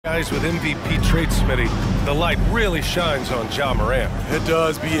Guys with MVP traits, Smitty, the light really shines on Ja Morant. It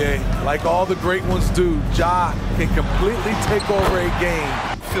does, B.A. Like all the great ones do, Ja can completely take over a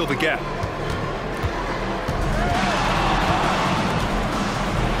game. Fill the gap.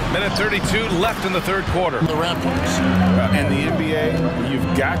 Minute 32 left in the third quarter. The Raptors. In the NBA,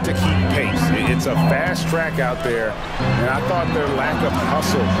 you've got to keep pace. It's a fast track out there, and I thought their lack of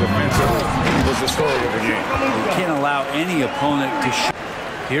hustle defensively was the story of the game. You can't allow any opponent to shoot.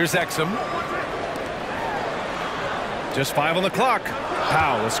 Here's Exum. Just 5 on the clock.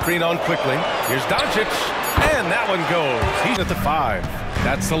 Powell, a screen on quickly. Here's Doncic, and that one goes. He's at the 5.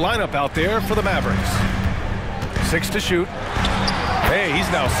 That's the lineup out there for the Mavericks. 6 to shoot. Hey,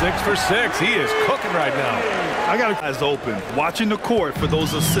 he's now 6 for 6. He is cooking right now. I got guys open, watching the court for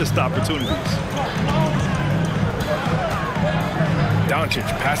those assist opportunities. Doncic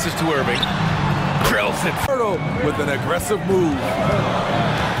passes to Irving. Drills it. With an aggressive move.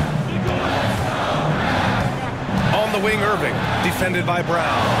 On the wing, Irving. Defended by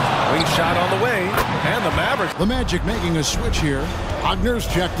Brown. Wing shot on the way. And the Mavericks. The Magic making a switch here. Ogner's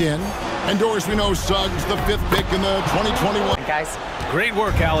checked in. And Doris, we know Suggs, the 5th pick in the 2021. Guys. Great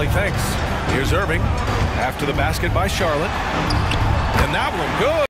work, Allie. Thanks. Here's Irving. After the basket by Charlotte. And that one good.